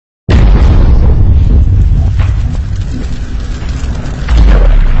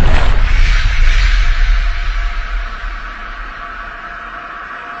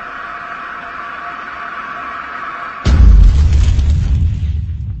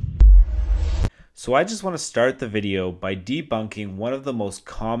So I just want to start the video by debunking one of the most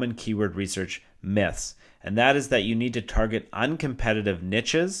common keyword research myths, and that is that you need to target uncompetitive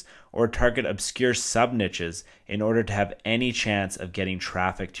niches or target obscure sub-niches in order to have any chance of getting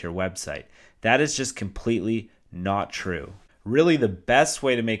traffic to your website. That is just completely not true. Really, the best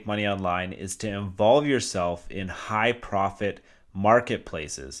way to make money online is to involve yourself in high-profit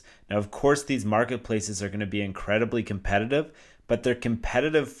marketplaces. Now, of course, these marketplaces are going to be incredibly competitive, but they're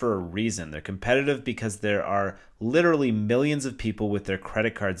competitive for a reason. They're competitive because there are literally millions of people with their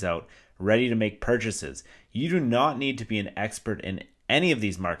credit cards out ready to make purchases. You do not need to be an expert in any of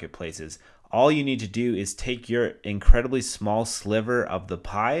these marketplaces. All you need to do is take your incredibly small sliver of the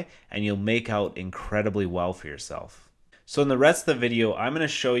pie and you'll make out incredibly well for yourself. So in the rest of the video, I'm going to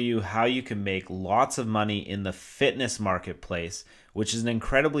show you how you can make lots of money in the fitness marketplace, which is an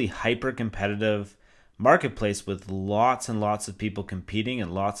incredibly hyper-competitive marketplace with lots and lots of people competing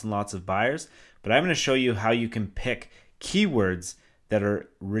and lots of buyers. But I'm going to show you how you can pick keywords that are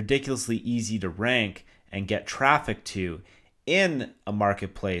ridiculously easy to rank and get traffic to in a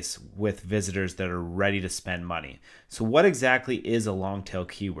marketplace with visitors that are ready to spend money. So what exactly is a long tail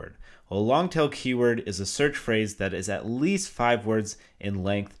keyword? Well, a long tail keyword is a search phrase that is at least 5 words in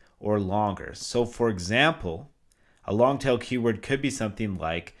length or longer. So for example, a long tail keyword could be something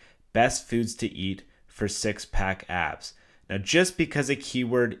like best foods to eat for 6-pack abs. Now, just because a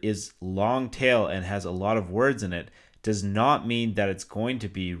keyword is long tail and has a lot of words in it does not mean that it's going to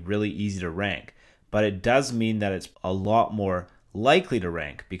be really easy to rank, but it does mean that it's a lot more likely to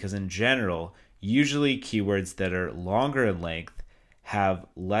rank because in general, usually keywords that are longer in length have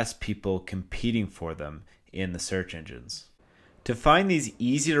less people competing for them in the search engines. To find these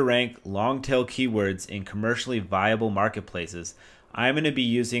easy to rank long tail keywords in commercially viable marketplaces, I'm going to be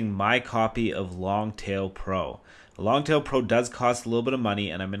using my copy of Longtail Pro. Longtail Pro does cost a little bit of money,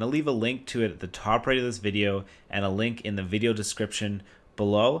 and I'm going to leave a link to it at the top right of this video and a link in the video description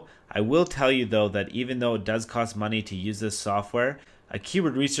below. I will tell you though that even though it does cost money to use this software, a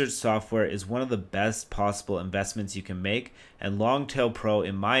keyword research software is one of the best possible investments you can make, and Longtail Pro,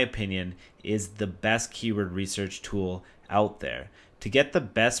 in my opinion, is the best keyword research tool out there. To get the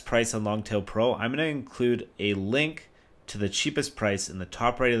best price on Longtail Pro, I'm going to include a link to the cheapest price in the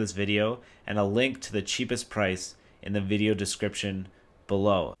top right of this video and a link to the cheapest price in the video description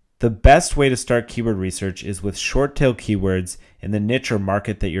below. The best way to start keyword research is with short tail keywords in the niche or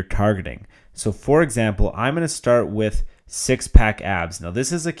market that you're targeting. So for example, I'm going to start with 6-pack abs. Now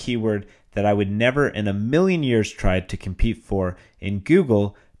this is a keyword that I would never in a million years try to compete for in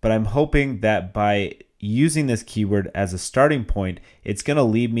Google, but I'm hoping that by using this keyword as a starting point, it's going to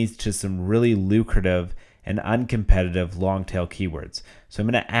lead me to some really lucrative and uncompetitive long tail keywords. So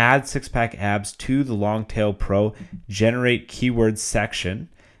I'm going to add 6-pack abs to the Longtail Pro generate keywords section,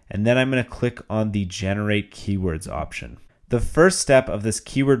 and then I'm going to click on the generate keywords option. The first step of this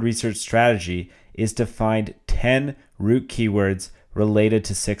keyword research strategy is to find 10 root keywords related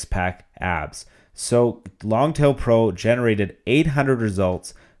to 6-pack abs. So Longtail Pro generated 800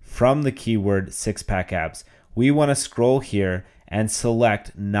 results from the keyword 6-pack abs. We want to scroll here and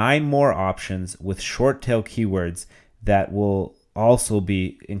select 9 more options with short tail keywords that will also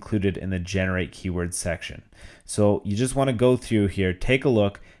be included in the generate keywords section. So you just want to go through here, take a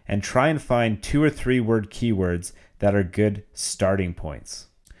look, and try and find 2 or 3 word keywords that are good starting points.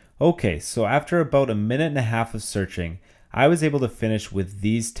 Okay, so after about a minute and a half of searching, I was able to finish with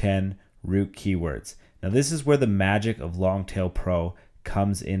these 10 root keywords. Now this is where the magic of Longtail Pro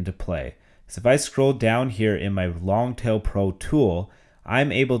comes into play. So if I scroll down here in my Longtail Pro tool,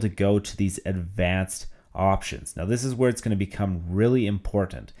 I'm able to go to these advanced options. Now this is where it's going to become really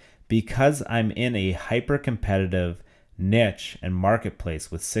important. Because I'm in a hyper-competitive niche and marketplace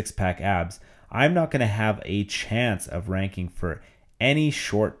with 6-pack abs, I'm not going to have a chance of ranking for any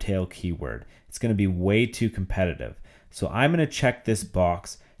short tail keyword. It's going to be way too competitive. So I'm going to check this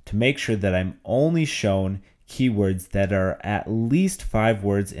box to make sure that I'm only shown keywords that are at least 5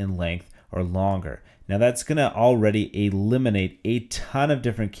 words in length or longer. Now that's going to already eliminate a ton of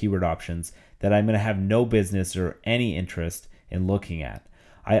different keyword options that I'm going to have no business or any interest in looking at.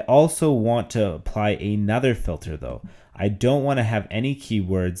 I also want to apply another filter though. I don't want to have any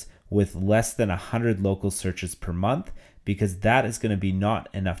keywords with less than 100 local searches per month because that is going to be not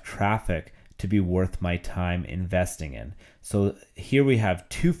enough traffic to be worth my time investing in. So here we have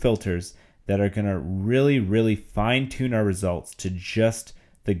 2 filters that are going to really fine tune our results to just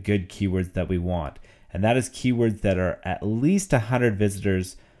the good keywords that we want. And that is keywords that are at least 100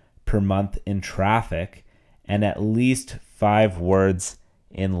 visitors per month in traffic and at least 5 words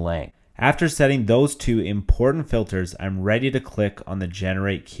in length. After setting those 2 important filters, I'm ready to click on the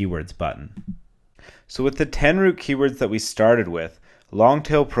Generate Keywords button. So with the 10 root keywords that we started with,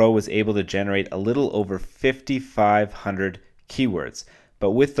 Longtail Pro was able to generate a little over 5,500 keywords.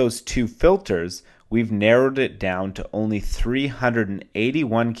 But with those two filters, we've narrowed it down to only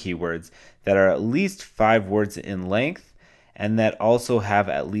 381 keywords that are at least 5 words in length and that also have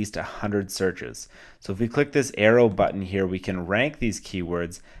at least 100 searches. So if we click this arrow button here, we can rank these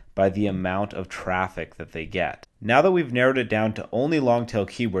keywords by the amount of traffic that they get. Now that we've narrowed it down to only long tail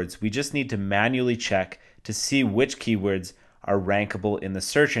keywords, we just need to manually check to see which keywords are rankable in the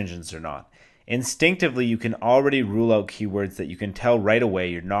search engines or not. Instinctively, you can already rule out keywords that you can tell right away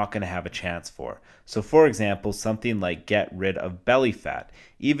you're not going to have a chance for. So for example, something like get rid of belly fat.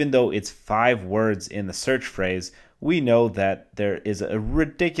 Even though it's 5 words in the search phrase, we know that there is a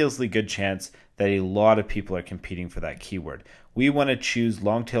ridiculously good chance that a lot of people are competing for that keyword. We want to choose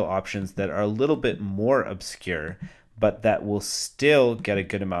long tail options that are a little bit more obscure, but that will still get a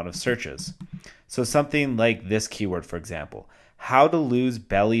good amount of searches. So something like this keyword, for example, how to lose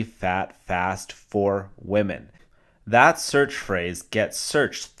belly fat fast for women. That search phrase gets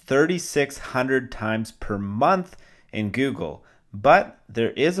searched 3,600 times per month in Google, but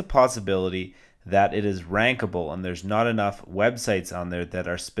there is a possibility that it is rankable and there's not enough websites on there that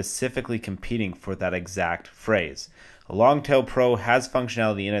are specifically competing for that exact phrase. Longtail Pro has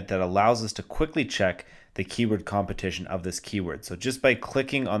functionality in it that allows us to quickly check the keyword competition of this keyword. So just by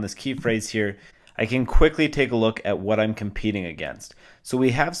clicking on this key phrase here, I can quickly take a look at what I'm competing against. So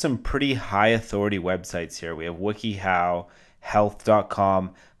we have some pretty high authority websites here. We have WikiHow,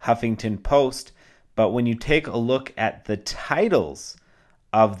 Health.com, Huffington Post, but when you take a look at the titles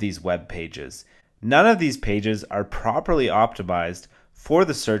of these web pages, none of these pages are properly optimized for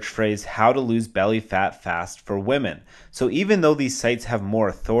the search phrase how to lose belly fat fast for women. So even though these sites have more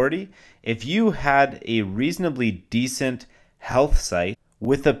authority, if you had a reasonably decent health site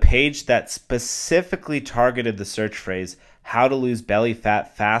with a page that specifically targeted the search phrase how to lose belly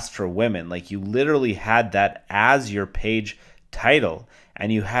fat fast for women, like you literally had that as your page title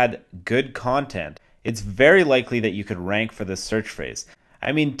and you had good content, it's very likely that you could rank for this search phrase.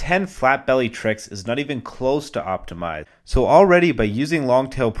 I mean, 10 flat belly tricks is not even close to optimized. So already by using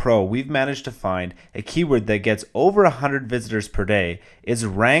Longtail Pro, we've managed to find a keyword that gets over 100 visitors per day, is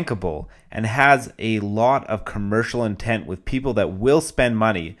rankable, and has a lot of commercial intent with people that will spend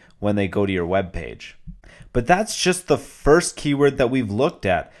money when they go to your web page. But that's just the first keyword that we've looked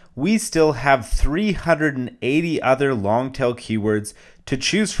at. We still have 380 other long tail keywords to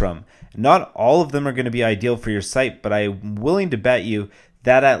choose from. Not all of them are going to be ideal for your site, but I'm willing to bet you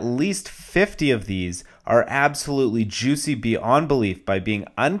that at least 50 of these are absolutely juicy beyond belief by being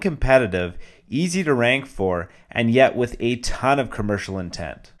uncompetitive, easy to rank for, and yet with a ton of commercial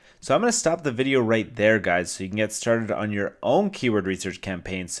intent. So I'm going to stop the video right there, guys, so you can get started on your own keyword research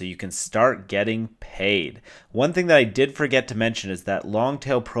campaign so you can start getting paid. One thing that I did forget to mention is that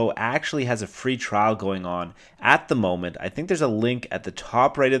Longtail Pro actually has a free trial going on at the moment. I think there's a link at the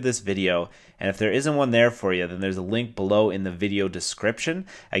top right of this video, and if there isn't one there for you, then there's a link below in the video description.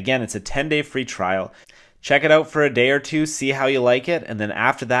 Again, it's a 10-day free trial. Check it out for a day or two, see how you like it, and then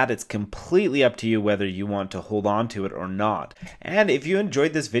after that, it's completely up to you whether you want to hold on to it or not. And if you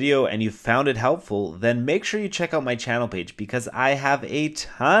enjoyed this video and you found it helpful, then make sure you check out my channel page because I have a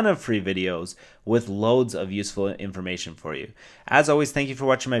ton of free videos with loads of useful information for you. As always, thank you for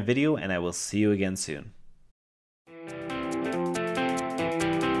watching my video, and I will see you again soon.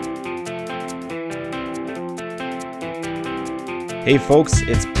 Hey folks,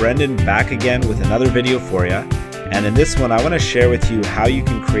 it's Brendan back again with another video for you, and in this one I want to share with you how you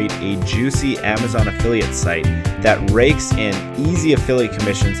can create a juicy Amazon affiliate site that rakes in easy affiliate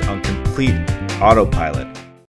commissions on complete autopilot.